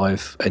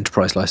 365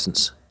 enterprise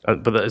license.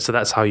 So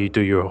that's how you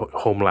do your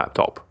home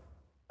laptop.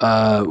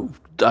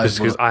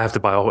 Because I have to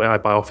buy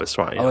Office,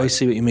 right? Oh, I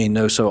see what you mean.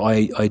 No, so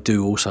I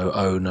do also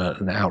own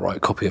an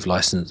outright copy of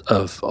license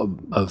of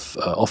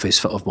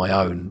Office of my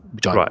own,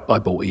 which I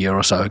bought a year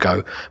or so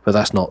ago. But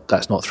that's not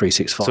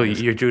 365. So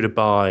you're due to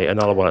buy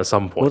another one at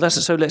some point. Well,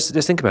 let's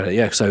think about it.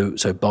 Yeah.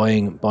 So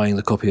buying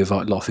the copy of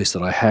Office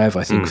that I have,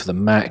 I think for the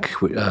Mac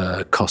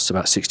costs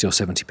about £60 or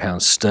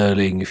 £70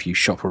 sterling if you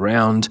shop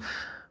around.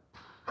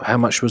 How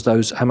much was that?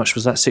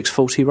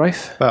 $640,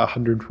 Rafe? About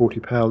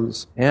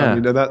 £140. Yeah,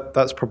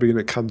 that's probably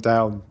going to come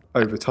down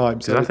over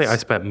time. So I think I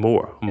spent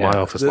more on my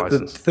Office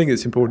license. The thing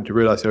that's important to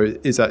realise though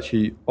is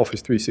actually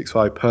Office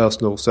 365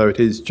 Personal, so it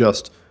is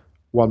just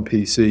one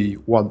PC,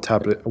 one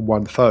tablet, and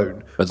one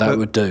phone. But that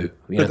would do.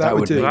 That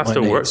would do. That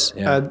still works.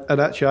 Yeah. And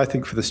actually, I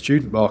think for the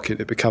student market,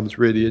 it becomes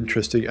really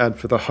interesting, and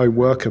for the home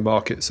worker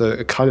market, so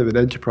a kind of an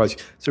enterprise.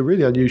 It's a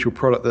really unusual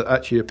product that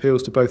actually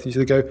appeals to both. And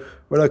you go,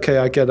 well, okay,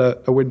 I get a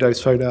Windows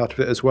Phone out of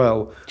it as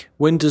well.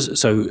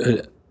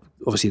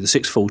 Obviously the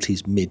 640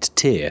 is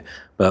mid-tier,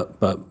 but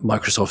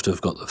Microsoft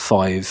have got the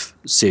 5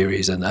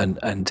 series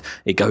and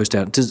it goes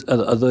down.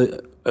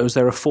 Is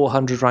there a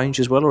 400 range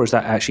as well, or is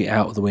that actually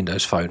out of the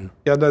Windows Phone?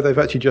 Yeah, no, they've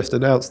actually just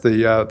announced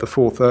the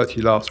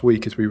 430 last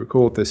week as we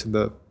record this, and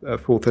the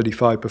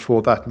 435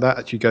 before that, and that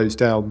actually goes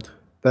down.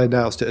 They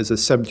announced it as a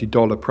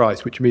 $70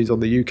 price, which means on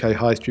the UK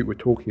high street we're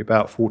talking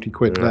about 40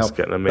 quid now. That's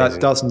getting amazing.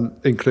 That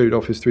doesn't include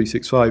Office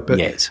 365, but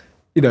yet.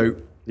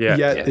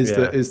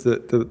 Is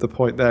the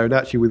point there. And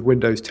actually with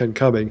Windows 10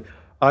 coming,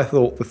 I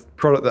thought the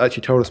product that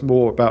actually told us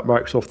more about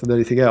Microsoft than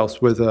anything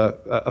else was a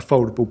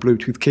foldable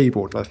Bluetooth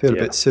keyboard. And I feel a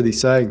bit silly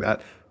saying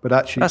that, but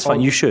actually... That's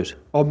fine, you should.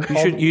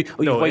 You've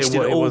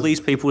wasted all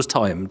these people's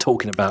time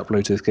talking about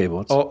Bluetooth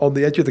keyboards. On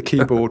the edge of the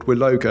keyboard were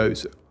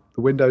logos,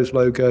 the Windows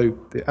logo,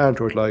 the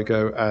Android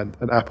logo, and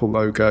an Apple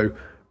logo.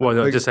 Well,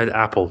 no, it just said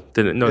Apple,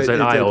 didn't it? No, it said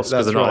iOS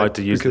because they're not allowed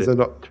to use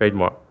the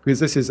trademark. Because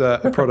this is a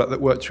product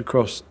that works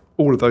across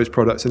all of those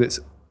products, and it's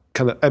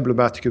kind of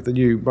emblematic of the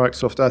new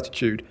Microsoft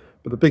attitude.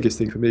 But the biggest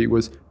thing for me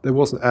was there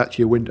wasn't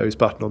actually a Windows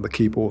button on the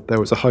keyboard. There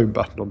was a home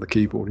button on the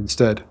keyboard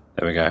instead.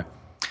 There we go.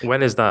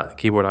 When is that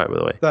keyboard out, by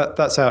the way?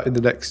 That's out in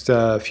the next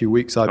few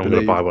weeks, I believe. I'm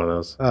going to buy one of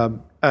those.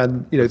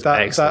 And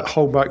that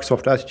whole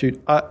Microsoft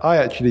attitude, I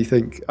actually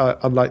think,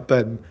 unlike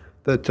Ben,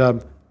 that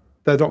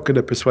they're not going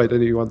to persuade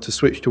anyone to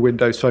switch to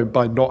Windows Phone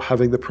by not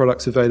having the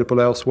products available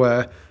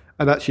elsewhere.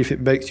 And actually, if it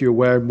makes you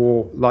aware and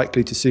more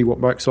likely to see what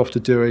Microsoft are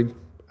doing,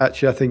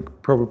 actually, I think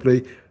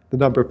probably the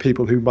number of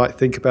people who might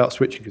think about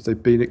switching because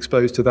they've been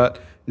exposed to that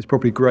is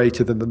probably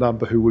greater than the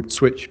number who would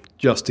switch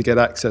just to get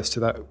access to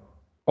that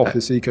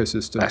Office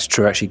ecosystem. That's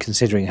true, actually,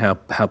 considering how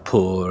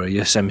poor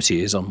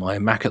Yosemite is on my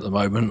Mac at the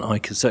moment. I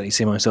could certainly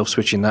see myself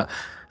switching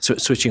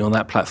on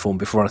that platform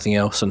before anything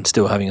else and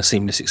still having a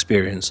seamless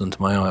experience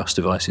onto my iOS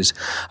devices.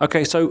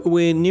 Okay, so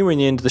we're nearing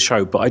the end of the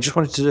show, but I just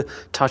wanted to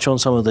touch on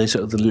some of the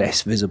sort of the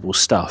less visible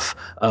stuff.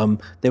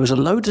 There was a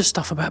load of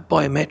stuff about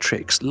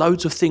biometrics,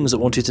 loads of things that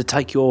wanted to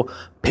take your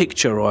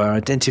picture or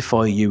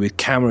identify you with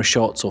camera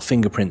shots or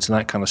fingerprints and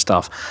that kind of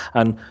stuff.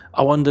 And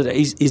I wondered,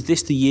 is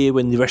this the year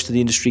when the rest of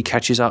the industry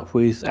catches up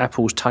with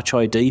Apple's Touch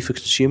ID for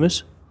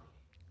consumers?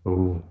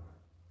 Ooh.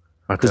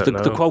 Because the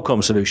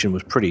Qualcomm solution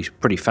was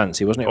pretty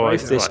fancy, wasn't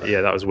it?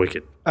 Yeah, that was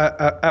wicked.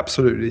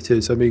 Absolutely, it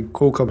is. I mean,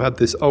 Qualcomm had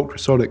this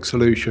ultrasonic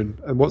solution,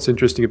 and what's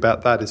interesting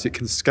about that is it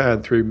can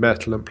scan through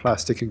metal and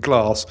plastic and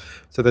glass,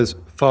 so there's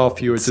far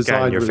fewer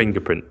scan your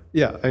fingerprint.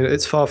 Yeah, and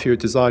it's far fewer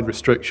design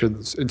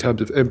restrictions in terms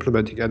of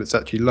implementing, and it's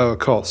actually lower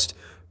cost.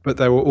 But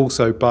there were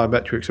also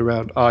biometrics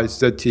around eyes.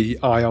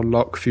 ZTE Eye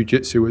Unlock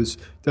Fujitsu was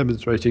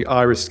demonstrating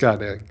iris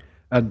scanning.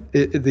 And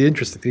the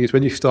interesting thing is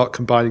when you start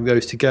combining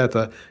those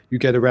together, you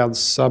get around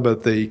some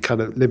of the kind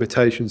of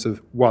limitations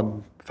of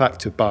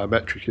one-factor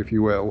biometric, if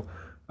you will.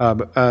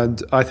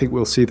 And I think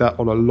we'll see that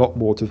on a lot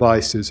more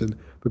devices. And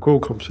the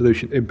Qualcomm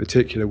solution in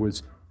particular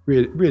was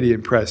really, really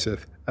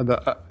impressive. And,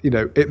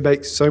 it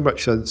makes so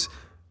much sense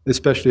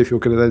especially if you're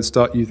going to then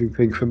start using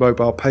things for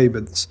mobile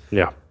payments.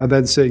 Yeah. And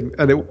then seeing,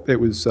 and it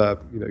was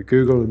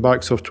Google and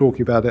Microsoft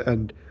talking about it,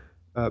 and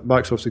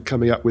Microsoft are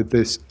coming up with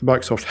this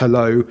Microsoft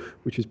Hello,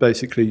 which is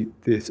basically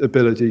this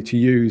ability to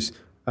use.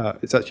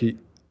 It's actually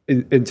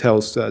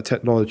Intel's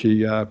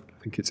technology. I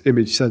think it's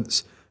image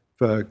sense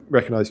for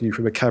recognizing you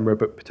from a camera,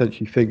 but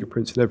potentially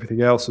fingerprints and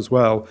everything else as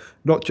well.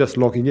 Not just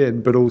logging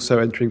in, but also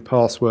entering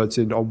passwords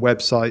in on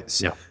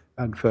websites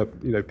and for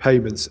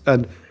payments.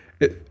 And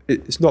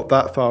it's not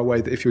that far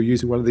away that if you're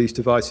using one of these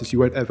devices, you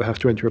won't ever have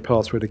to enter a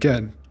password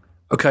again.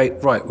 Okay,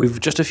 right. We've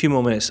just a few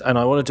more minutes, and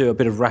I want to do a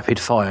bit of rapid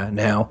fire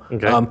now.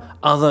 Okay.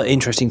 Other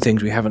interesting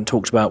things we haven't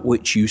talked about,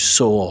 which you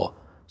saw.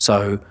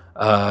 So,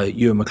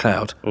 you and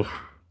McLeod. Oof.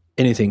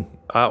 Anything?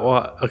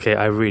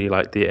 I really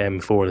like the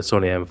M4, the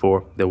Sony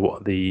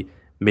M4, the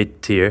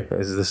mid-tier.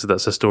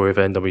 That's a story of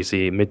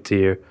MWC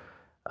mid-tier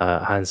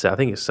handset. I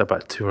think it's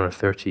about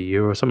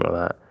 €230, something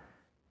like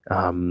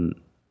that.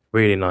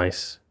 Really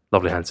nice,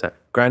 lovely handset.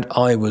 Grant,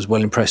 I was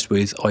well impressed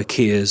with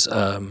IKEA's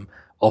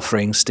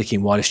offering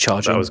sticking wireless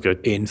charging. That was good.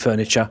 In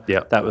furniture.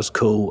 Yeah, that was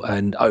cool,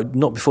 and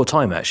not before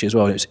time actually as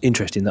well. It was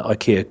interesting that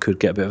IKEA could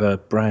get a bit of a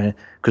brand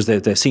because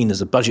they're seen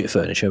as a budget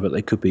furniture, but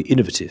they could be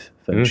innovative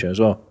furniture as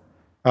well.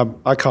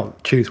 I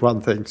can't choose one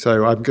thing,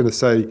 so I'm going to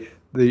say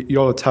the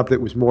Yola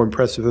tablet was more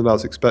impressive than I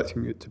was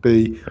expecting it to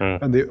be,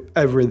 and the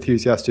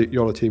ever-enthusiastic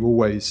Yola team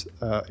always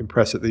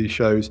impress at these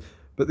shows.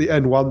 But the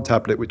N1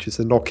 tablet, which is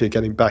the Nokia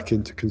getting back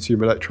into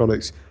consumer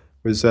electronics,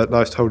 was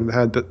nice to hold in the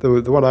hand. But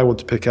the one I want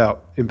to pick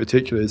out in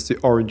particular is the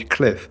Orange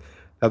Cliff.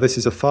 Now, this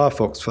is a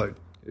Firefox phone.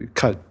 You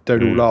kind of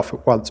don't all laugh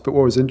at once, but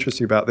what was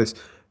interesting about this,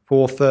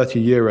 for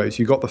 €30,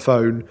 you got the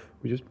phone,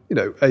 which is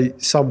a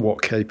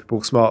somewhat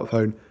capable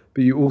smartphone,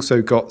 but you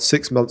also got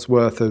 6 months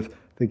worth of,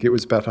 I think it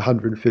was about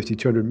 150,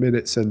 200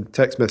 minutes and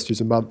text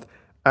messages a month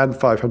and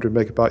 500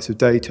 megabytes of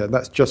data. And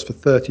that's just for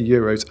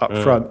 €30 up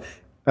front.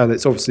 And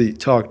it's obviously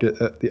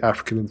targeted at the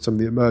African and some of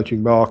the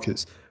emerging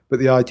markets. But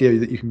the idea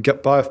that you can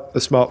buy a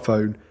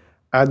smartphone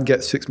and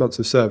get 6 months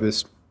of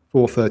service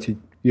for €30,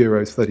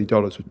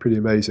 $30 was pretty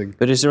amazing.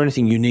 But is there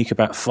anything unique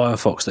about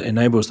Firefox that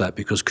enables that?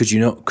 Because could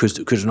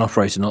an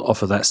operator not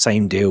offer that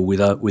same deal with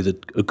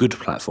a good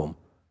platform?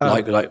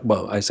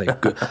 I say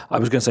good. I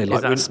was going to say like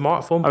is that a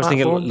smartphone. I was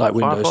thinking like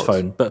Windows Firefox?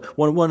 Phone, but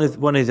one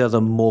of the other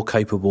more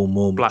capable,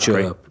 more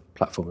mature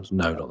platforms.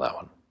 No, not that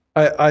one.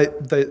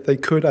 They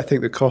could. I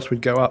think the cost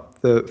would go up.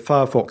 The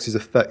Firefox is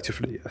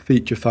effectively a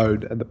feature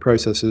phone, and the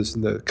processors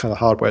and the kind of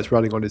hardware it's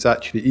running on is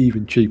actually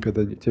even cheaper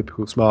than your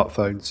typical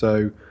smartphone.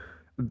 So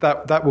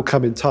that will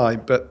come in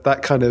time. But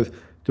that kind of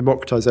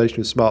democratization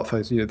of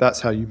smartphones,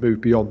 that's how you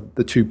move beyond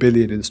the 2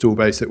 billion install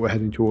base that we're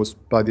heading towards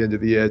by the end of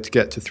the year to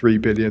get to 3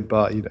 billion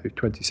by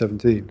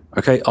 2017.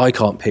 Okay, I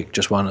can't pick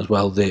just one as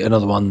well.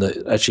 Another one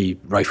that actually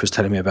Rafe was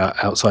telling me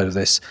about outside of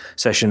this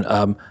session.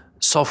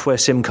 Software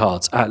SIM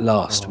cards at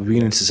last. We're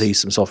beginning to see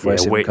some software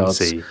SIM wait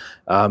cards.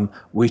 And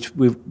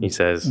see. He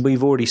says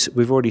we've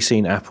already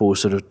seen Apple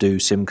sort of do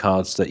SIM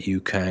cards that you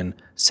can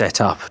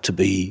set up to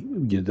be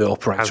the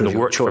operator of your choice. Hasn't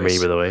worked for me,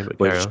 by the way,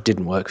 which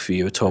didn't work for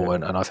you at all,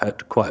 and I've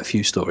had quite a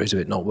few stories of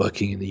it not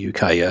working in the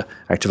UK,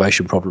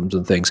 activation problems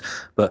and things.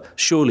 But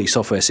surely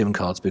software SIM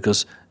cards,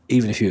 because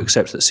even if you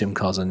accept that SIM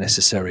cards are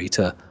necessary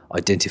to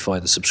identify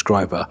the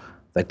subscriber,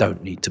 they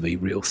don't need to be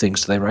real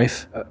things, do they,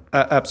 Rafe?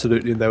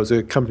 Absolutely, and there was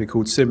a company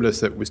called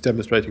Simless that was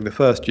demonstrating the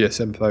first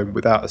GSM phone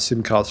without a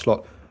SIM card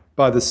slot.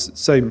 By the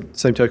same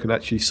token,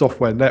 actually,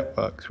 Software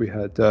Networks, we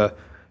had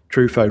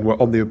TruePhone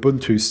were on the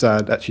Ubuntu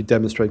stand actually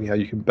demonstrating how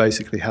you can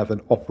basically have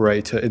an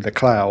operator in the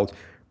cloud.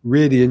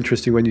 Really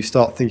interesting when you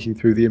start thinking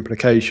through the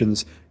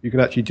implications. You can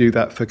actually do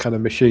that for kind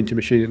of machine to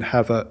machine and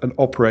have an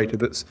operator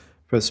that's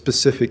for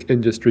specific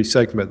industry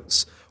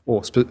segments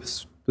or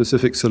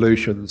specific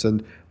solutions,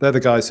 and they're the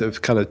guys that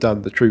have kind of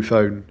done the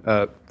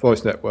TruePhone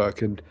voice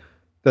network. And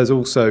there's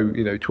also,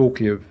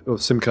 talking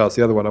of SIM cards,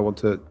 the other one I want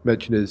to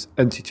mention is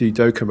NTT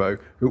Docomo,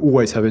 who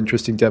always have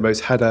interesting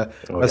demos, had a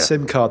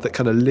SIM card that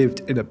kind of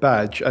lived in a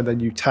badge, and then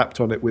you tapped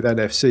on it with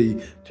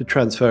NFC to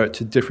transfer it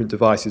to different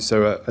devices,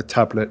 so a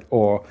tablet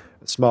or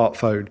a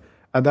smartphone.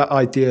 And that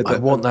idea that... I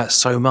want that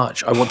so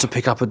much. I want to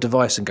pick up a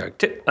device and go,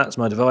 tip, that's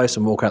my device,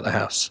 and walk out the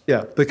house.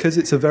 Yeah, because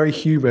it's a very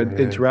human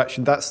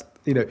interaction. That's,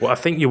 Well, I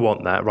think you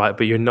want that, right?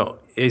 But you're not...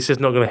 It's just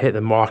not going to hit the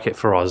market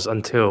for us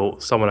until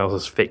someone else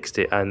has fixed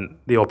it and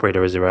the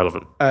operator is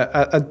irrelevant.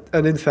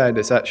 And in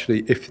fairness,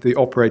 actually, if the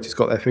operator's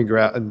got their finger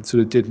out and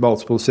sort of did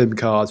multiple SIM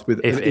cards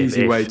with an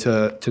easy way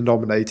to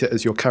nominate it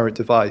as your current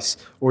device,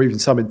 or even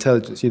some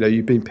intelligence,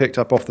 you've been picked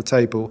up off the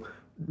table,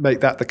 make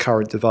that the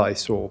current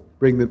device or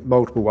bring the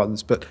multiple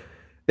ones. But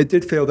it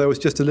did feel there was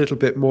just a little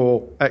bit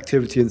more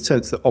activity in the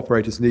sense that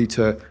operators need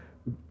to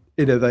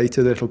innovate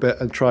a little bit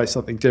and try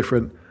something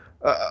different.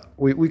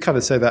 We kind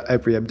of say that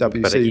every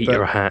MWC, but eat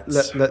your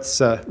hats.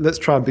 Let's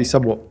try and be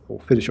somewhat, or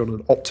finish on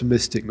an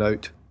optimistic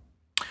note.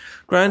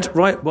 Grand,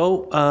 right,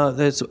 well,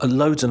 there's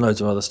loads and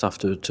loads of other stuff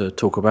to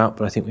talk about,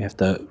 but I think we have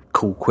to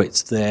call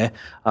quits there.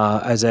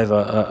 As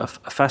ever, a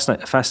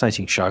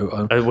fascinating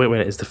show.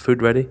 Wait, is the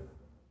food ready?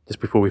 just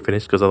before we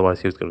finish, because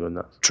otherwise he was going to go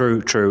nuts.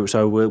 True.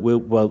 So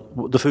well,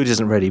 the food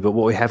isn't ready, but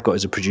what we have got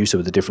is a producer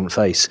with a different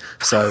face.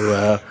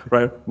 So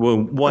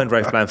we'll wind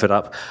Rafe Blanford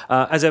up.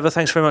 As ever,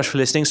 thanks very much for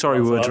listening.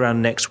 Sorry we weren't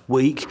around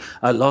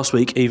last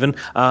week even.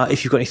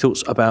 If you've got any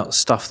thoughts about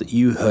stuff that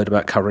you heard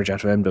about coverage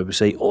out of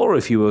MWC, or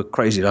if you were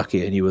crazy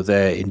lucky and you were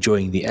there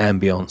enjoying the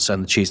ambience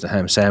and the cheese and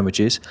ham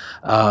sandwiches,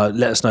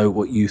 let us know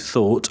what you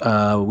thought.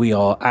 We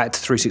are at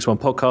 361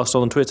 Podcast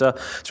on Twitter,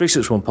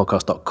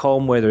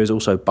 361podcast.com, where there is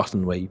also a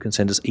button where you can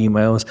send us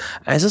emails,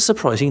 as a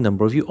surprising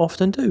number of you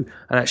often do.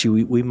 And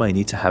actually, we may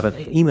need to have an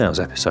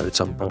emails episode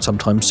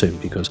sometime soon,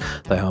 because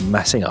they are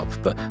massing up.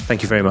 But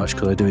thank you very much,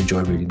 because I do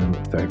enjoy reading them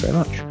very, very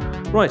much.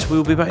 Right,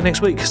 we'll be back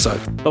next week. So,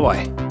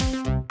 bye-bye.